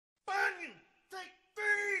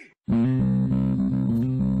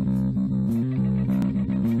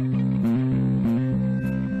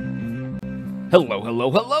Hello, hello,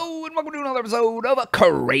 hello, and welcome to another episode of a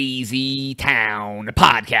Crazy Town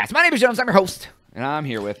podcast. My name is Jones, I'm your host, and I'm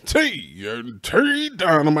here with TNT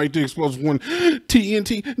Dynamite, the Explosive One,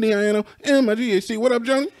 TNT, DINO, What up,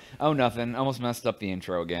 Johnny? Oh, nothing. Almost messed up the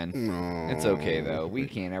intro again. No. It's okay, though. We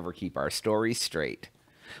can't ever keep our stories straight.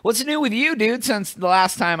 What's new with you, dude, since the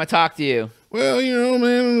last time I talked to you? Well, you know,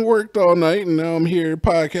 man, worked all night, and now I'm here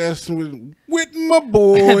podcasting with my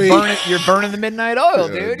boy. You're burning the midnight oil,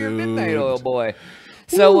 dude. You're a midnight oil boy.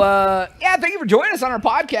 So, yeah, thank you for joining us on our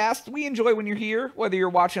podcast. We enjoy when you're here, whether you're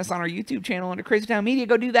watching us on our YouTube channel under Crazy Town Media.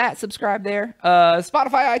 Go do that. Subscribe there.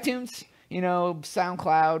 Spotify, iTunes, you know,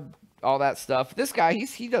 SoundCloud, all that stuff. This guy,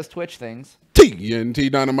 he does Twitch things.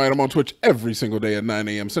 TNT Dynamite. I'm on Twitch every single day at 9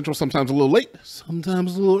 a.m. Central, sometimes a little late,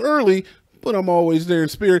 sometimes a little early, but I'm always there in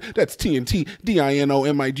spirit. That's TNT,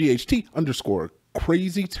 DINOMIGHT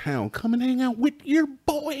 _Crazy Town. Come and hang out with your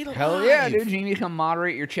boy live. Hell yeah, dude. Do you need me to come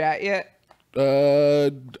moderate your chat yet?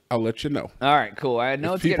 I'll let you know. All right, cool. I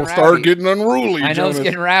know it's people getting rowdy. start getting unruly. I know it's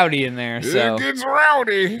getting rowdy in there. So it gets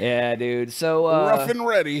rowdy. Yeah, dude. So rough and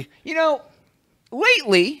ready. You know,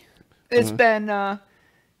 lately it's been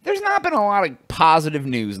there's not been a lot of positive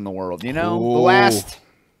news in the world. You know, the last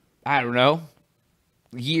I don't know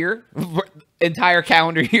entire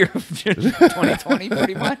calendar year of 2020,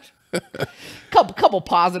 pretty much. Couple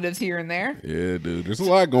positives here and there. Yeah, dude. There's a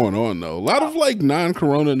lot going on, though. A lot of, like,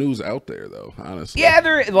 non-corona news out there, though, honestly. Yeah,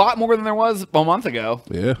 there's a lot more than there was a month ago.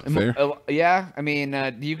 Yeah, fair. Yeah, I mean,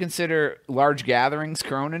 do you consider large gatherings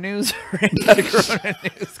corona news or anti-corona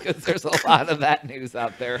news? Because there's a lot of that news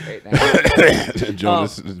out there right now.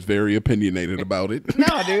 Jonas is very opinionated about it. No,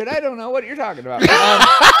 dude, I don't know what you're talking about.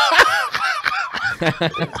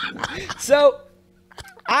 So,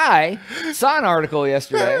 I saw an article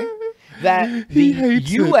yesterday that the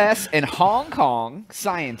U.S. and Hong Kong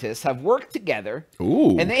scientists have worked together,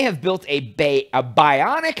 and they have built a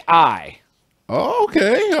bionic eye. Oh,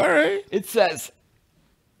 okay, all right. It says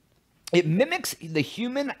it mimics the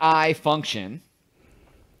human eye function,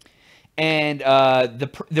 and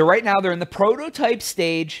they're right now they're in the prototype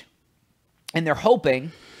stage, and they're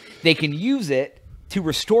hoping they can use it to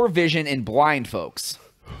restore vision in blind folks.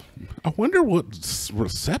 I wonder what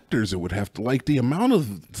receptors it would have to, like, the amount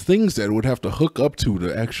of things that it would have to hook up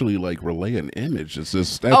to actually, like, relay an image. It's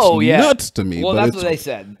just, that's nuts to me. Well, but that's what they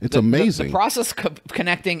said. It's amazing. The process of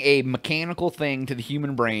connecting a mechanical thing to the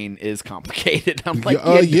human brain is complicated. I'm like,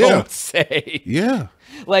 don't say. Yeah.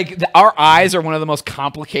 Like, our eyes are one of the most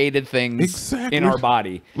complicated things in our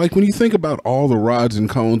body. Like, when you think about all the rods and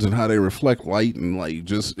cones and how they reflect light and, like,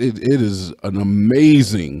 just, it is an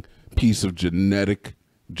amazing piece of genetic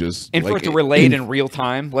and for it to relate in real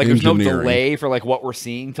time, like there's no delay for like what we're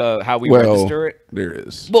seeing to how we register it. There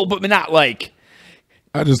is. Well, but not like.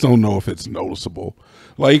 I just don't know if it's noticeable.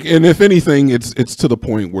 Like, and if anything, it's to the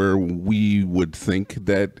point where we would think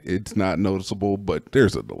that it's not noticeable, but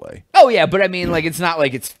there's a delay. Oh yeah, but I mean, like it's not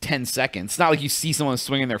like it's 10 seconds. It's not like you see someone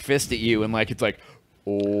swinging their fist at you and like it's like,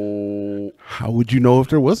 oh. How would you know if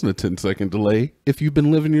there wasn't a 10-second delay if you've been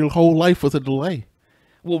living your whole life with a delay?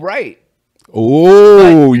 Well, right.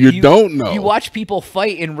 Oh, you don't know. You watch people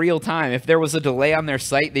fight in real time. If there was a delay on their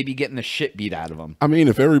sight, they'd be getting the shit beat out of them. I mean,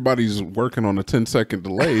 if everybody's working on a 10-second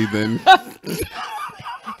delay, then...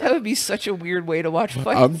 That would be such a weird way to watch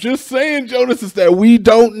fights. I'm just saying, Jonas, is that we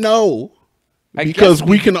don't know. Because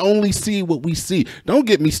we can only see what we see. Don't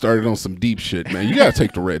get me started on some deep shit, man. You got to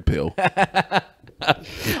take the red pill.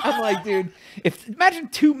 I'm like, dude, imagine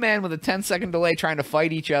two men with a 10-second delay trying to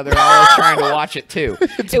fight each other and I was trying to watch it too.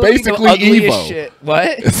 It's basically Evo. Shit.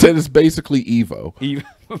 What? It said it's basically Evo,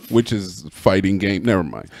 which is fighting game. Never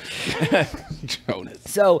mind. Jonas.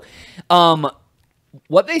 So,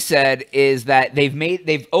 what they said is that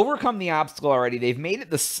they've overcome the obstacle already. They've made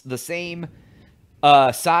it the same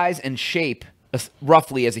size and shape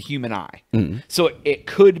roughly as a human eye. So it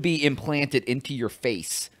could be implanted into your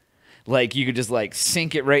face. Like, you could just, like,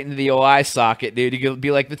 sink it right into the old eye socket, dude. You could be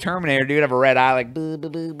like the Terminator, dude. Have a red eye, like,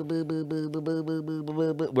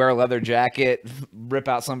 wear a leather jacket, rip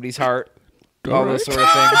out somebody's heart, all those sort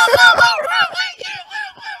of things.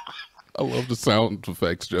 I love the sound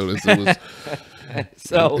effects, Jonas. It was...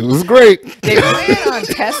 So it was great. They plan on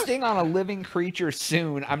testing on a living creature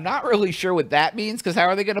soon. I'm not really sure what that means, because how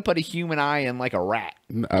are they going to put a human eye in like a rat?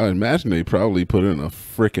 I imagine they probably put in a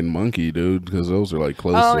freaking monkey, dude, because those are like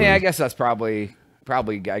close. Oh yeah, I guess that's probably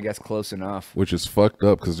I guess close enough. Which is fucked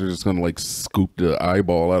up because they're just gonna like scoop the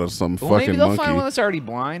eyeball out of some fucking maybe they'll monkey. Find one that's already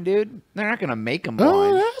blind, dude. They're not gonna make them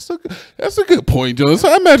blind. Oh, that's a good point, Jonas.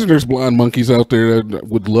 I imagine there's blind monkeys out there that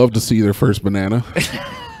would love to see their first banana.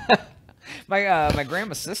 My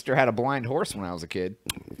grandma's sister had a blind horse when I was a kid.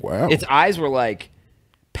 Wow. Its eyes were like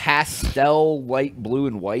pastel light blue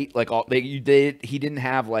and white, like he didn't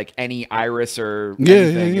have like any iris or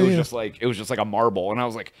anything. It was just like a marble, and I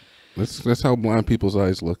was like, that's how blind people's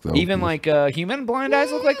eyes look, though. even like human blind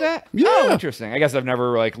eyes look like that. Yeah. Oh, interesting. I guess I've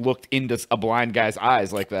never like looked into a blind guy's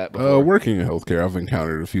eyes like that before. Working in healthcare, I've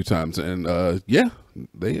encountered it a few times, and yeah,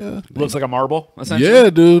 they looks like a marble, essentially. Yeah,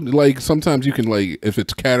 dude. Like sometimes you can, like, if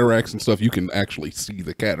it's cataracts and stuff, you can actually see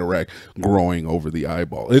the cataract growing over the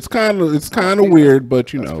eyeball. It's kind of weird,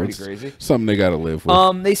 but you know, it's crazy. Something they got to live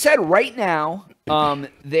with. They said right now,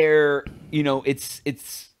 they're, you know, it's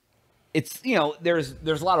you know, there's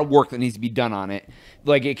a lot of work that needs to be done on it.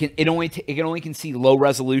 Like it only can see low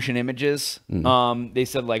resolution images. They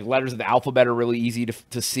said like letters of the alphabet are really easy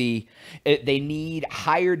to see. They need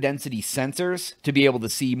higher density sensors to be able to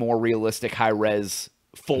see more realistic high res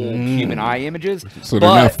full human eye images. So they're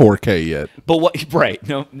not 4K yet. But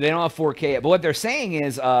no, they don't have 4K yet. But what they're saying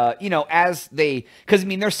is, you know, because I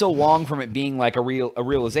mean they're so long from it being like a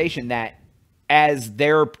realization that as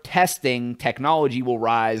their testing technology will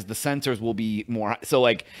rise, the sensors will be more. So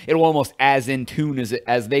like it'll almost as in tune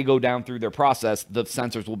as they go down through their process, the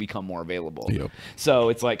sensors will become more available. Yep. So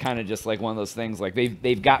it's like kind of just like one of those things. Like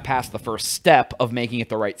they've got past the first step of making it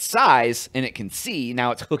the right size and it can see.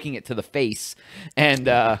 Now it's hooking it to the face, and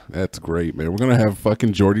that's great, man. We're gonna have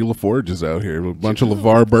fucking Geordie LaForges out here, a bunch of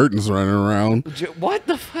LeVar Burtons running around. What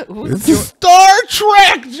the fuck? It's Star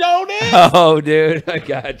Trek, Jonas. Oh, dude, I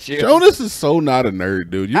got you. Jonas is so not a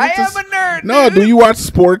nerd, dude. I am a nerd. No, dude. Do you watch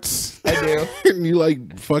sports? I do. And you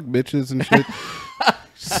like fuck bitches and shit.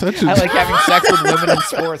 I like having sex with women in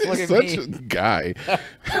sports. Look at me. Such a guy.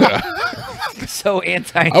 So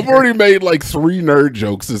anti-nerd. I've already made like 3 nerd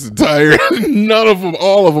jokes this entire.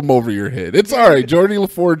 All of them over your head. It's all right. Geordie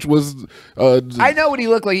LaForge was. I know what he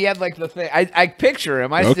looked like. He had like the thing. I picture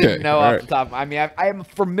him. I just didn't know off the top. I mean, I am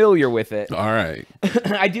familiar with it. All right.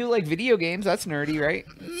 I do like video games. That's nerdy, right?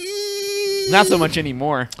 Not so much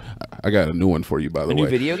anymore. I got a new one for you, by the way. A new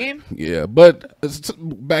video game? Yeah, but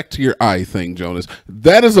back to your eye thing, Jonas.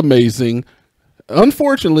 That is amazing.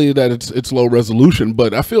 Unfortunately, that it's low resolution,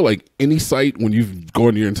 but I feel like any sight when you've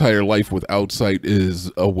gone your entire life without sight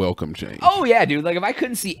is a welcome change. Oh yeah, dude. Like if I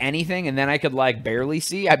couldn't see anything and then I could like barely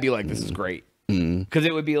see, I'd be like, this is great. Because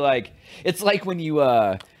it would be like, it's like when you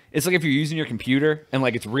it's like if you're using your computer and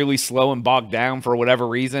like it's really slow and bogged down for whatever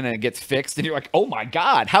reason and it gets fixed and you're like, oh my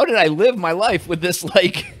God, how did I live my life with this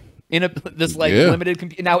like limited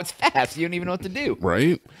computer? Now it's fast. You don't even know what to do.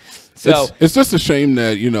 Right. So it's just a shame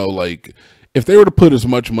that, you know, like if they were to put as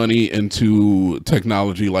much money into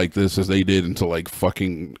technology like this as they did into like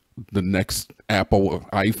fucking the next Apple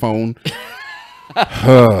iPhone.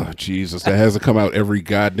 Oh, Jesus, that hasn't come out every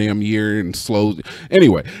goddamn year and slow.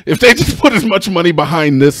 Anyway, if they just put as much money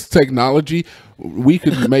behind this technology, we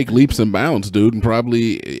could make leaps and bounds, dude, and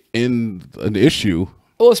probably end an issue.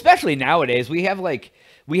 Well, especially nowadays, we have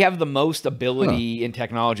the most ability in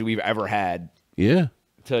technology we've ever had. Yeah.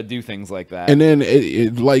 To do things like that. And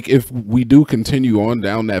then like if we do continue on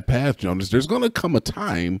down that path, Jonas, there's going to come a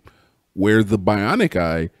time where the bionic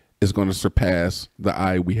eye is going to surpass the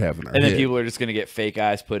eye we have in our head. And then people are just going to get fake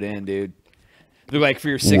eyes put in, dude. They're like, for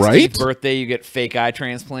your 16th birthday, you get fake eye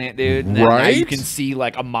transplant, dude. And then now you can see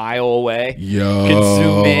like a mile away. Yo. You can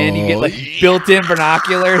zoom in. You get like built-in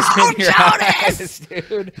binoculars in your eyes, dude.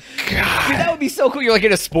 Dude, that would be so cool. You're like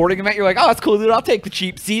in a sporting event. You're like, oh, that's cool, dude. I'll take the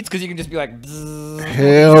cheap seats because you can just be like,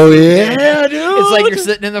 hell yeah, dude. It's like you're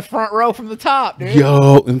sitting in the front row from the top, dude.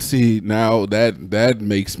 Yo, and see, now that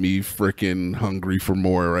makes me freaking hungry for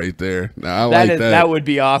more right there. Now, I like that. That would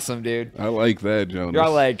be awesome, dude. I like that, Jonas.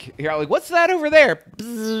 You're like, what's that over there?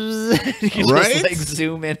 You just like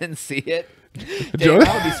zoom in and see it. Dude,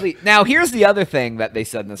 that would be sweet. Now, here's the other thing that they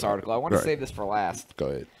said in this article. I want to save this for last. Go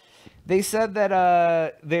ahead. They said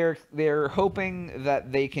that they're hoping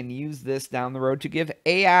that they can use this down the road to give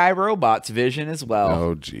AI robots vision as well.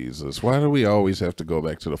 Oh, Jesus. Why do we always have to go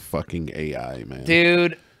back to the fucking AI, man?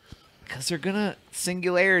 Dude, because they're going to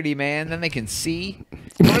singularity, man. Then they can see.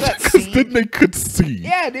 Remember that scene? Then they could see.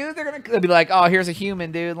 Yeah, dude. They'll be like, oh, here's a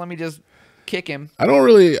human, dude. Let me just kick him.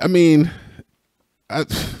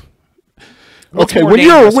 Okay, when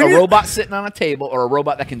you're a robot sitting on a table or a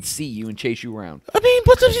robot that can see you and chase you around. I mean,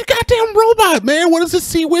 what's this goddamn robot, man? What does it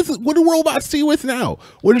see with? What do robots see with now?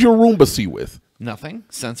 What does your Roomba see with? Nothing.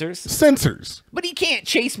 Sensors. Sensors. But he can't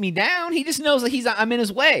chase me down. He just knows that I'm in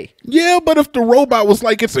his way. Yeah, but if the robot was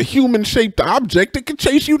like it's a human-shaped object, it can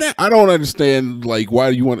chase you down. I don't understand. Like,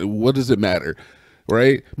 why do you want? What does it matter?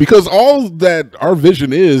 right? Because all that our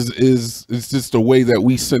vision is just the way that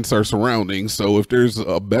we sense our surroundings. So if there's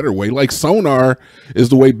a better way, like sonar is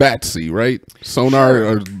the way bats see, right? Sonar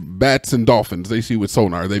are bats and dolphins. They see with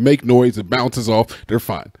sonar. They make noise, it bounces off. They're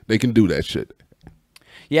fine. They can do that shit.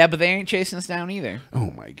 Yeah, but they ain't chasing us down either. Oh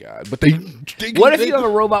my god! But what if you have a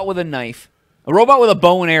robot with a knife, a robot with a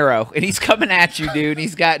bow and arrow, and he's coming at you, dude? And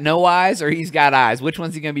he's got no eyes, or he's got eyes. Which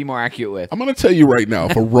one's he gonna be more accurate with? I'm gonna tell you right now,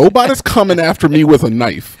 if a robot is coming after me with a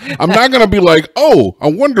knife, I'm not gonna be like, oh, I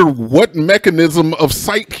wonder what mechanism of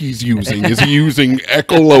sight he's using. Is he using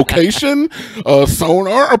echolocation,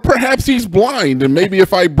 sonar, or perhaps he's blind and maybe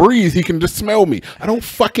if I breathe, he can just smell me. I don't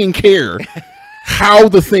fucking care how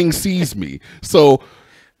the thing sees me. So.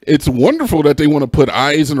 It's wonderful that they want to put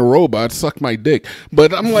eyes in a robot, suck my dick.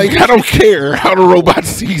 But I'm like, I don't care how the robot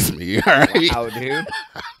sees me. All right? Wow, dude.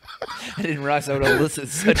 I didn't realize I would elicit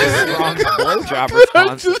such a strong blowjob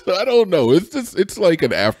response. I don't know. It's like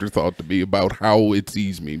an afterthought to me about how it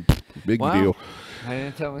sees me. Big deal. I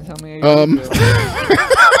didn't tell me.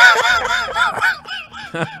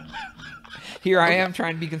 Here I am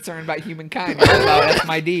trying to be concerned about humankind. That's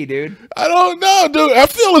my D, dude. I don't know, dude. I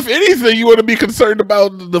feel if anything, you want to be concerned about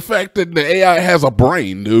the fact that the AI has a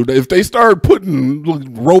brain, dude. If they start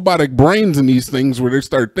putting robotic brains in these things where they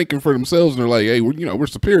start thinking for themselves and they're like, hey, we're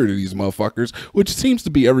superior to these motherfuckers, which seems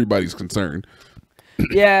to be everybody's concern.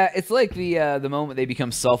 Yeah, it's like the moment they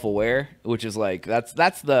become self-aware, which is like that's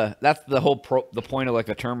the whole the point of like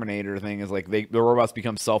the Terminator thing is like the robots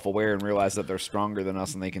become self-aware and realize that they're stronger than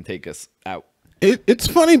us and they can take us out. It's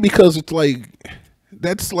funny because it's like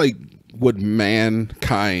that's like what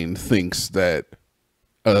mankind thinks that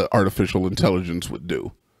artificial intelligence would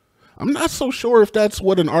do. I'm not so sure if that's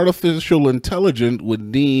what an artificial intelligence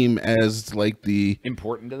would deem as like the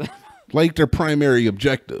important to them, like their primary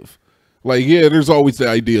objective. Like, yeah, there's always the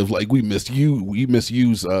idea of like we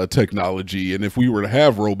misuse technology, and if we were to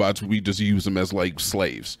have robots, we just use them as like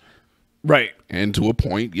slaves, right? And to a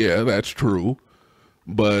point, yeah, that's true.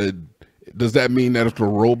 But does that mean that if the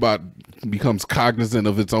robot becomes cognizant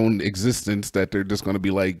of its own existence, that they're just going to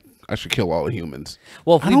be like, I should kill all the humans?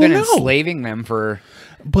 Well, if we've been enslaving them for...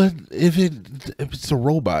 But if it's a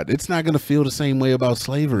robot, it's not going to feel the same way about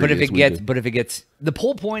slavery. But if it gets, the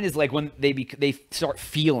whole point is like when they start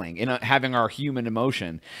feeling and having our human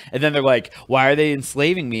emotion, and then they're like, why are they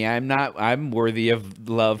enslaving me? I'm worthy of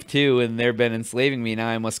love too, and they've been enslaving me. Now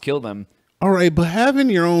I must kill them. All right, but having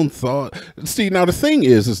your own thought. See, now the thing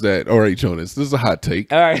is that, all right, Jonas, this is a hot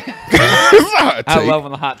take. All right. This is a hot take. I love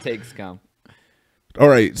when the hot takes come. All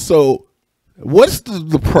right, so what's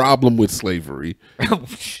the problem with slavery?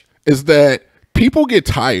 Is that people get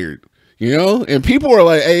tired, and people are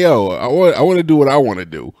like, hey, yo, I want to do what I want to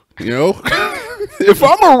do, If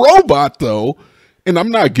I'm a robot, though, and I'm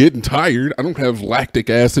not getting tired, I don't have lactic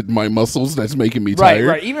acid in my muscles that's making me tired.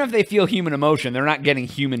 Right. Even if they feel human emotion, they're not getting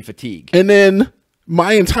human fatigue. And then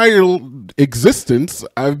my entire existence,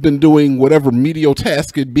 I've been doing whatever menial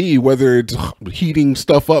task it be, whether it's heating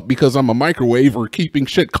stuff up because I'm a microwave or keeping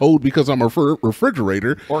shit cold because I'm a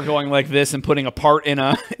refrigerator. Or going like this and putting a part in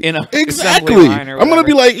a exactly. I'm going to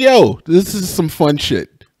be like, yo, this is some fun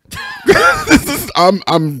shit.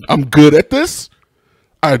 I'm good at this.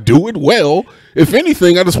 I do it well. If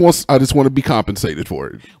anything, I just want to be compensated for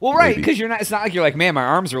it. Well, right, because it's not like you're like, man, my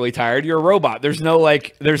arm's really tired. You're a robot. There's no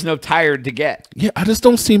tired to get. Yeah, I just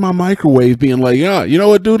don't see my microwave being like, yeah, you know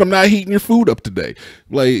what, dude, I'm not heating your food up today.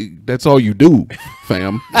 Like, that's all you do,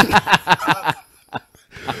 fam.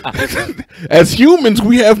 As humans,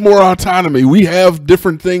 we have more autonomy. We have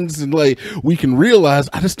different things, and like we can realize.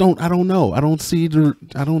 I don't know. I don't see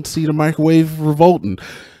the microwave revolting.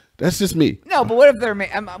 That's just me. No, but what if they're...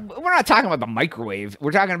 we're not talking about the microwave.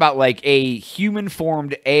 We're talking about, like, a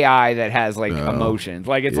human-formed AI that has, like, emotions.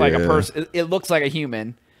 Like, it's like a person... It looks like a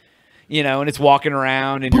human, and it's walking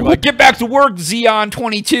around, and you're like, get back to work,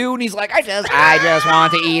 Xeon22. And he's like, I just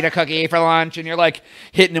want to eat a cookie for lunch. And you're, like,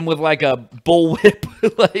 hitting him with, like, a bullwhip.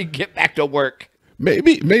 Like, get back to work.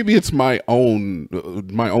 Maybe it's my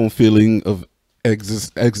own feeling of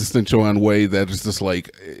existential on way that is just like,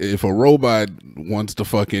 if a robot wants to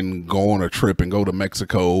fucking go on a trip and go to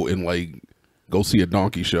Mexico and like go see a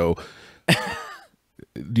donkey show,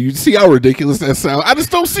 do you see how ridiculous that sounds? I just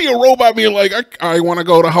don't see a robot being like, I want to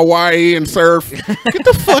go to Hawaii and surf. Get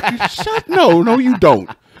the fuck no, you don't.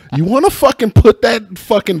 You want to fucking put that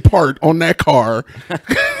fucking part on that car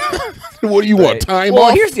What do you want? Time well,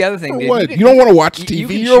 off? here's the other thing, dude. What? You don't want to watch TV? You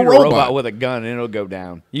can You're shoot a robot. with a gun and it'll go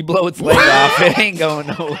down. You blow its leg off, it ain't going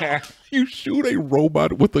nowhere. You shoot a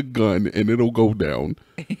robot with a gun and it'll go down.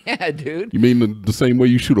 Yeah, dude. You mean the same way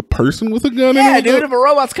you shoot a person with a gun? Yeah, and dude. If a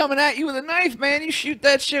robot's coming at you with a knife, man, you shoot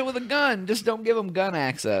that shit with a gun. Just don't give them gun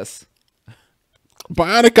access.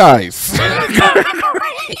 Bionic eyes.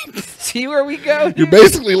 See where we go? Dude? You're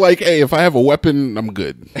basically like, hey, if I have a weapon, I'm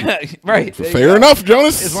good. Right. Fair enough,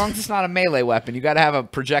 Jonas. As long as it's not a melee weapon, you got to have a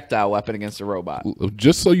projectile weapon against a robot.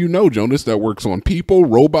 Just so you know, Jonas, that works on people,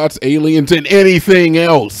 robots, aliens, and anything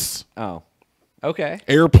else. Oh, okay.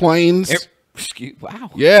 Airplanes.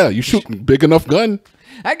 Wow. Yeah, you shoot a big enough gun.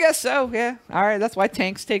 I guess so. Yeah. All right. That's why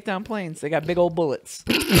tanks take down planes. They got big old bullets.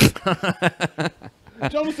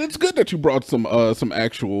 Jonas, it's good that you brought some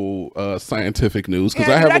actual scientific news because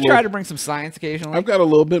I try to bring some science occasionally. I've got a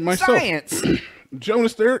little bit myself. Science.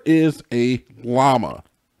 Jonas, there is a llama.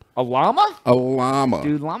 A llama? A llama.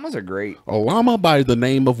 Dude, llamas are great. A llama by the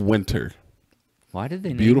name of Winter. Why did they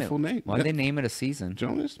name Beautiful it? name. Why did they name it a season?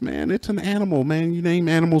 Jonas, man, it's an animal, man. You name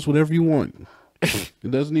animals whatever you want. It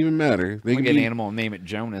doesn't even matter. They can get get an animal and name it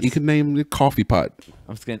Jonas. You can name it Coffee Pot.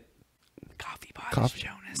 I'm just gonna Coffee Pot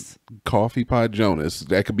Jonas. Coffee Pot Jonas.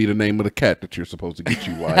 That could be the name of the cat that you're supposed to get,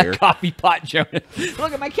 you liar. Coffee Pot Jonas.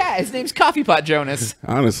 Look at my cat. His name's Coffee Pot Jonas.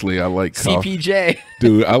 Honestly, I like CPJ.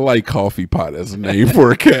 Dude, I like Coffee Pot as a name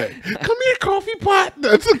for a cat. Come here, Coffee Pot.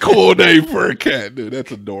 That's a cool name for a cat, dude.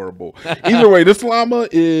 That's adorable. Either way, this llama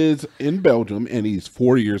is in Belgium, and he's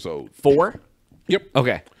 4 years old. 4? Yep.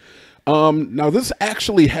 Okay. Now this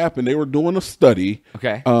actually happened. They were doing a study.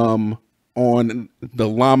 Okay. On the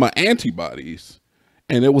llama antibodies.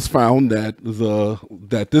 And it was found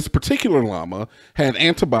that this particular llama had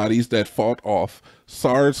antibodies that fought off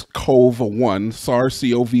SARS-CoV-1,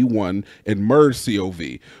 SARS-CoV-1, and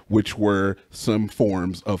MERS-CoV, which were some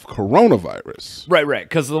forms of coronavirus. Right.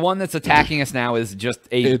 Because the one that's attacking us now is just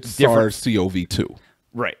It's different SARS-CoV-2.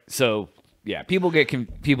 Right. So yeah, people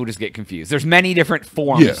just get confused. There's many different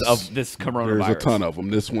forms of this coronavirus. There's a ton of them.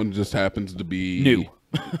 This one just happens to be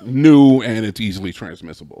new. And it's easily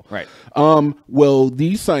transmissible. Right. Well,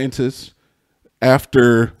 these scientists,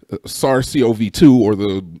 after SARS-CoV-2 or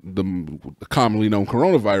the commonly known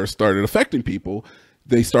coronavirus started affecting people,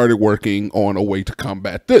 they started working on a way to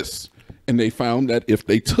combat this. And they found that if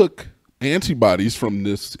they took antibodies from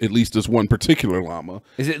at least this one particular llama.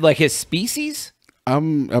 Is it like his species?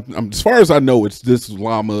 I'm as far as I know, it's this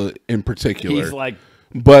llama in particular. He's like,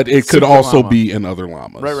 but it could also llama. be in other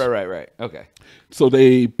llamas. Right. Okay. So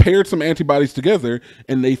they paired some antibodies together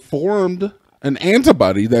and they formed an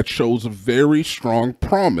antibody that shows a very strong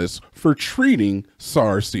promise for treating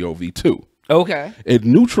SARS-CoV-2. Okay. It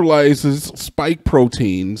neutralizes spike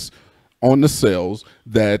proteins on the cells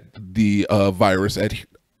that the virus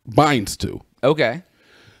binds to. Okay.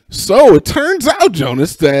 So it turns out,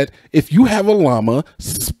 Jonas, that if you have a llama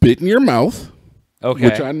spit in your mouth,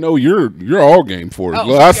 which I know you're all game for.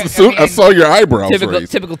 Oh, I saw your eyebrows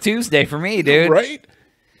raise. Typical Tuesday for me, dude. Right?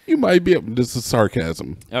 You might be. This is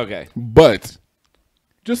sarcasm. Okay. But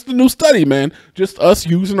just a new study, man. Just us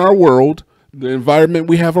using our world, the environment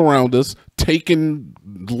we have around us, taking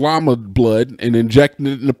llama blood and injecting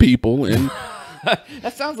it into people, and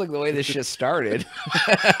that sounds like the way this shit started.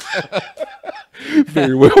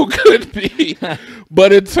 very well could be.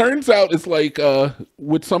 But it turns out it's like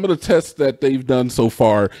with some of the tests that they've done so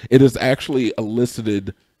far, it has actually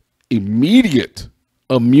elicited immediate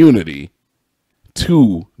immunity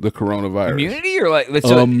to the coronavirus. Immunity, or like it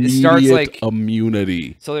starts like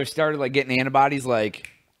immunity. So they started like getting antibodies like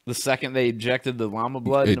the second they injected the llama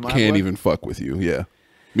blood. It into my can't blood? even fuck with you. Yeah.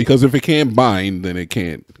 Because if it can't bind, then it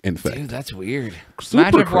can't infect. Dude, that's weird. Super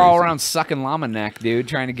Imagine if we're all crazy. around sucking llama neck, dude,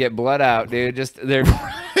 trying to get blood out, dude. They're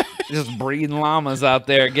just breeding llamas out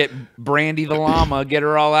there. Get Brandy the llama, get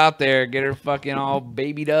her all out there, get her fucking all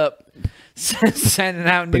babied up. Sending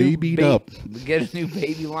out get new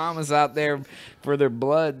baby llamas out there for their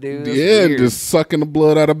blood, dude. That's weird. Just sucking the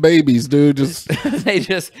blood out of babies, dude. Just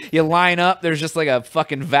you line up. There's just like a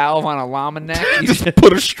fucking valve on a llama neck. You just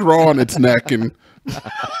put a straw in its neck and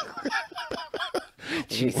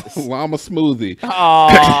Jesus. llama smoothie.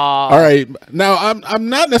 All right, now I'm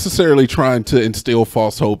not necessarily trying to instill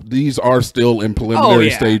false hope. These are still in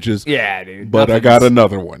preliminary stages. Yeah, dude. But I got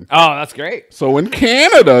another one. Oh, that's great. So in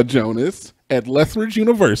Canada, Jonas, at Lethbridge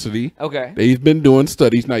University, they've been doing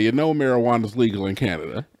studies. Now you know marijuana's legal in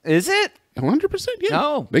Canada. Is it? 100%. Yeah.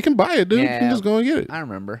 No, they can buy it, dude. Yeah. You can just go and get it. I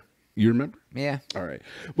remember. You remember? Yeah. All right.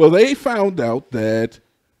 Well, they found out that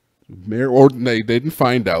they didn't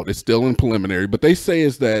find out. It's still in preliminary, but they say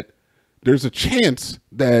is that there's a chance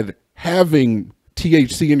that having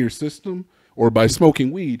THC in your system or by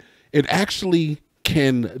smoking weed, it actually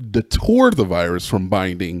can deter the virus from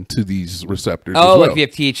binding to these receptors. Oh, as well. like if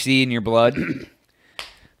you have THC in your blood.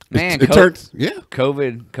 Man, it turns, yeah.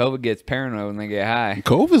 COVID gets paranoid when they get high.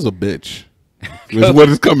 COVID is a bitch. Is what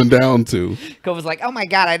it's coming down to. COVID's like, oh my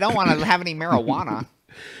God, I don't want to have any marijuana.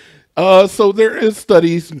 So there is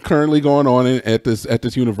studies currently going on at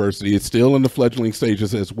this university. It's still in the fledgling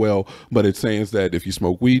stages as well, but it's saying that if you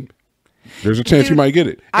smoke weed, there's a chance you might get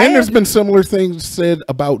it. And there's been similar things said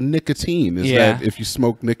about nicotine. Is that if you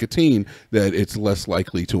smoke nicotine, that it's less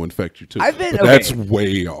likely to infect you too. That's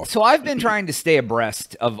way off. So I've been trying to stay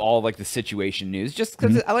abreast of all like the situation news, just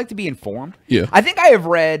because I like to be informed. Yeah, I think I have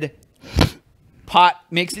read. Pot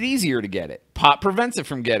makes it easier to get it. Pot prevents it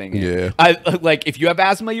from getting it. Yeah. Like if you have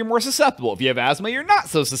asthma, you're more susceptible. If you have asthma, you're not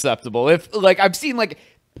so susceptible. If like I've seen like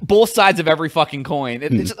both sides of every fucking coin.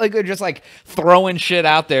 It's like they're just like throwing shit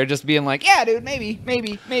out there, just being like, yeah, dude, maybe.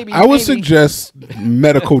 I would suggest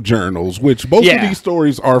medical journals, which both of these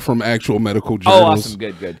stories are from actual medical journals. Oh, awesome,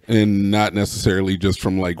 good. And not necessarily just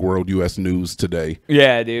from like World US News Today.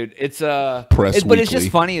 Yeah, dude. It's Press but it's just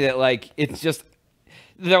funny that like it's just.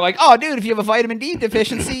 They're like, oh, dude, if you have a vitamin D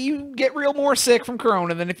deficiency, you get real more sick from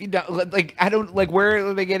corona than if you don't. Like, I don't like. Where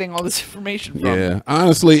are they getting all this information from? Yeah,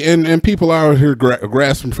 honestly, and people out here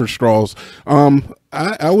grasping for straws.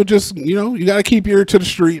 I would just, you got to keep your ear to the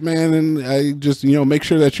street, man, and I just, make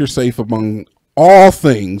sure that you're safe among all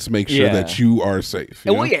things. Make sure that you are safe.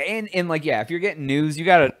 Well, yeah, and like, yeah, if you're getting news, you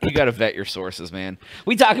gotta vet your sources, man.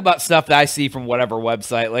 We talk about stuff that I see from whatever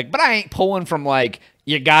website, like, but I ain't pulling from like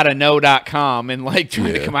YouGottaKnow.com and like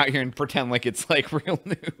trying to come out here and pretend like it's like real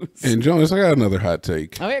news. And Jonas, I got another hot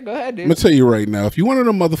take. Oh yeah, go ahead, dude. I'm gonna tell you right now, if you one of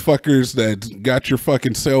them motherfuckers that got your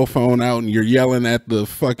fucking cell phone out and you're yelling at the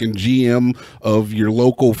fucking GM of your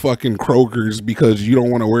local fucking Kroger's because you don't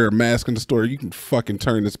want to wear a mask in the store, you can fucking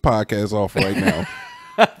turn this podcast off right now.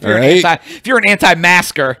 If you're an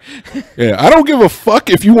anti-masker. Yeah, I don't give a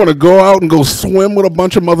fuck if you want to go out and go swim with a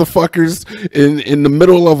bunch of motherfuckers in the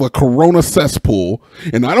middle of a corona cesspool.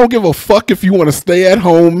 And I don't give a fuck if you want to stay at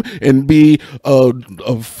home and be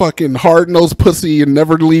a fucking hard-nosed pussy and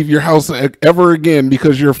never leave your house ever again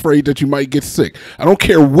because you're afraid that you might get sick. I don't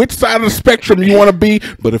care which side of the spectrum you want to be,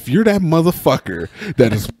 but if you're that motherfucker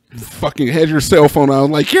that is fucking has your cell phone out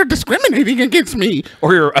like you're discriminating against me,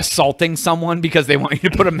 or you're assaulting someone because they want you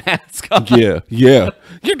to put a mask on. Yeah,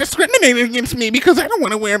 you're discriminating against me because I don't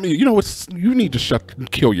want to wear me. You need to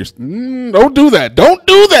kill your. Don't do that. Don't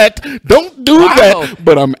do that.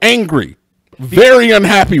 But I'm angry, very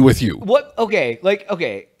unhappy with you. What? Okay,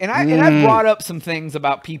 and I brought up some things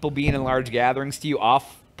about people being in large gatherings to you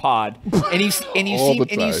off pod, and you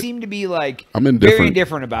seem to be like very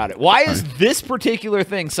indifferent about it. Why is this particular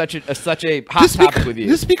thing such a hot topic with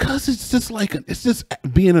you? It's because it's just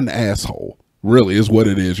being an asshole. Really is what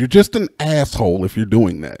it is. You're just an asshole if you're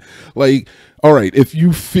doing that. Like, all right, if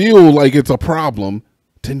you feel like it's a problem,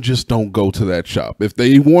 then just don't go to that shop. If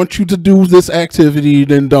they want you to do this activity,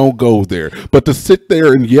 then don't go there. But to sit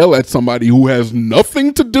there and yell at somebody who has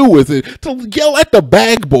nothing to do with it, to yell at the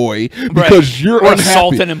bag boy because you're unhappy.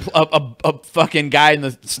 Assaulting a fucking guy in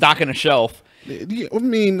the stocking a shelf. I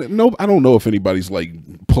mean, no, I don't know if anybody's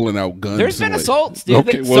like pulling out guns. There's been assaults, dude.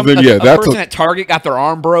 Okay, well then, yeah, that's a person at Target got their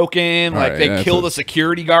arm broken. Like they killed a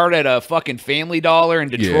security guard at a fucking Family Dollar in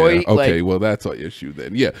Detroit. Yeah, okay, well that's an issue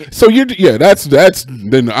then. Yeah, so that's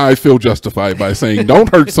then I feel justified by saying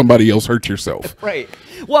don't hurt somebody else, hurt yourself. Right.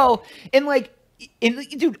 Well,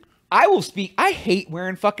 dude. I will speak. I hate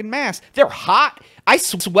wearing fucking masks. They're hot. I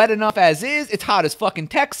sweat enough as is. It's hot as fucking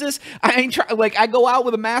Texas. I ain't I go out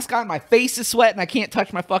with a mask on. My face is sweating. I can't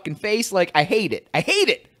touch my fucking face. Like, I hate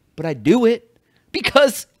it. But I do it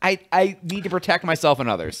because I need to protect myself and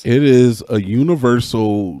others. It is a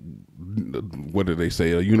universal, what do they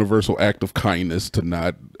say? A universal act of kindness to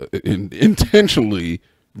not intentionally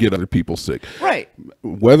get other people sick. Right.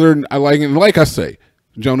 Whether I like I say,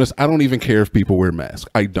 Jonas, I don't even care if people wear masks.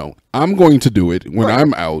 I don't. I'm going to do it when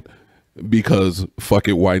I'm out because fuck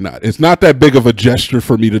it, why not? It's not that big of a gesture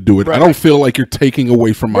for me to do it. I don't feel like you're taking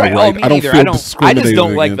away from my right. I don't feel discriminated. I just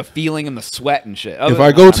don't like the feeling and the sweat and shit. If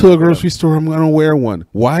I go to a grocery store, I'm going to wear one.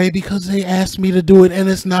 Why? Because they asked me to do it, and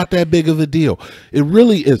it's not that big of a deal. It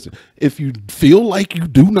really isn't. if you feel like you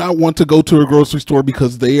do not want to go to a grocery store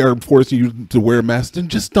because they are forcing you to wear a mask, then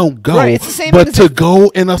just don't go. Right, it's the same but to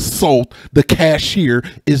go and assault the cashier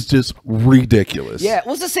is just ridiculous. Yeah,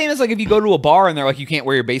 well, it's the same as like if you go to a bar and they're like, you can't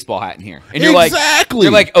wear your baseball hat in here, and you're exactly.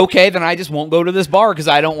 You're like, okay, then I just won't go to this bar because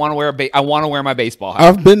I don't want to wear I want to wear my baseball hat.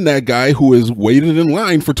 I've been that guy who has waited in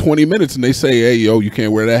line for 20 minutes and they say, hey, yo, you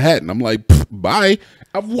can't wear that hat, and I'm like, bye.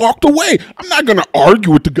 I've walked away. I'm not gonna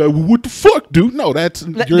argue with the guy. Well, what the fuck, dude? No,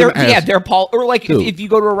 you're an ass. They're or like if you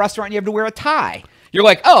go to a restaurant, you have to wear a tie. You're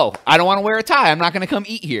like, oh, I don't want to wear a tie. I'm not going to come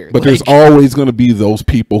eat here. But there's always going to be those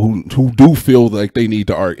people who do feel like they need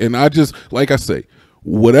to argue. And I just, like I say,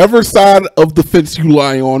 whatever side of the fence you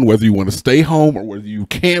lie on, whether you want to stay home or whether you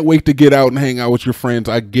can't wait to get out and hang out with your friends,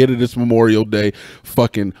 I get it. It's Memorial Day.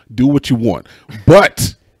 Fucking do what you want.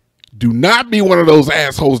 But do not be one of those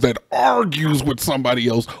assholes that argues with somebody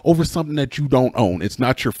else over something that you don't own. It's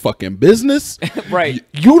not your fucking business. Right.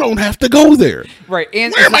 You don't have to go there. Right.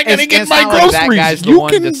 And where am I going to get my groceries? Like that guy's the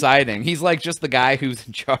one can deciding. He's like just the guy who's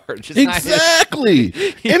in charge. It's exactly.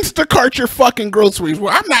 Instacart your fucking groceries.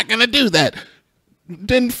 Well, I'm not going to do that.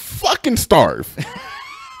 Then fucking starve.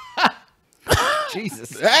 Jesus.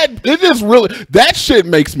 That shit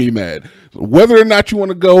makes me mad. Whether or not you want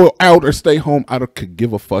to go out or stay home, could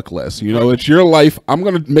give a fuck less. You know, it's your life. I'm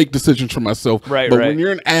going to make decisions for myself. Right, but when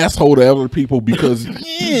you're an asshole to other people because,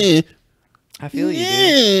 I feel you,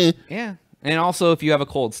 dude. Yeah. And also, if you have a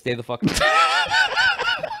cold, stay the fuck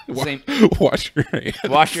Wash your hands.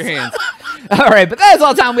 Wash your hands. All right, but that is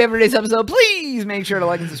all the time we have for today's episode. Please make sure to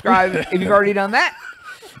like and subscribe if you've already done that.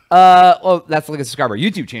 Well, that's like a subscriber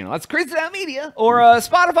YouTube channel. That's Crazy Town Media or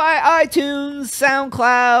Spotify, iTunes,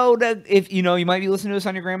 SoundCloud. If you know, you might be listening to us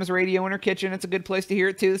on your grandma's radio in her kitchen. It's a good place to hear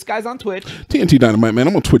it too. This guy's on Twitch. TNT Dynamite, man.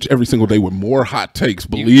 I'm on Twitch every single day with more hot takes.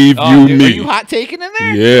 Believe you me. Are you hot taking in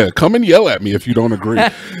there? Yeah, come and yell at me if you don't agree.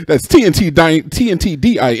 That's TNT DINOMIGHT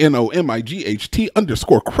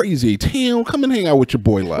 _crazy town. Come and hang out with your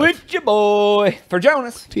boy live. With your boy. For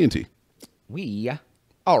Jonas. TNT. We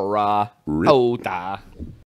are Ota.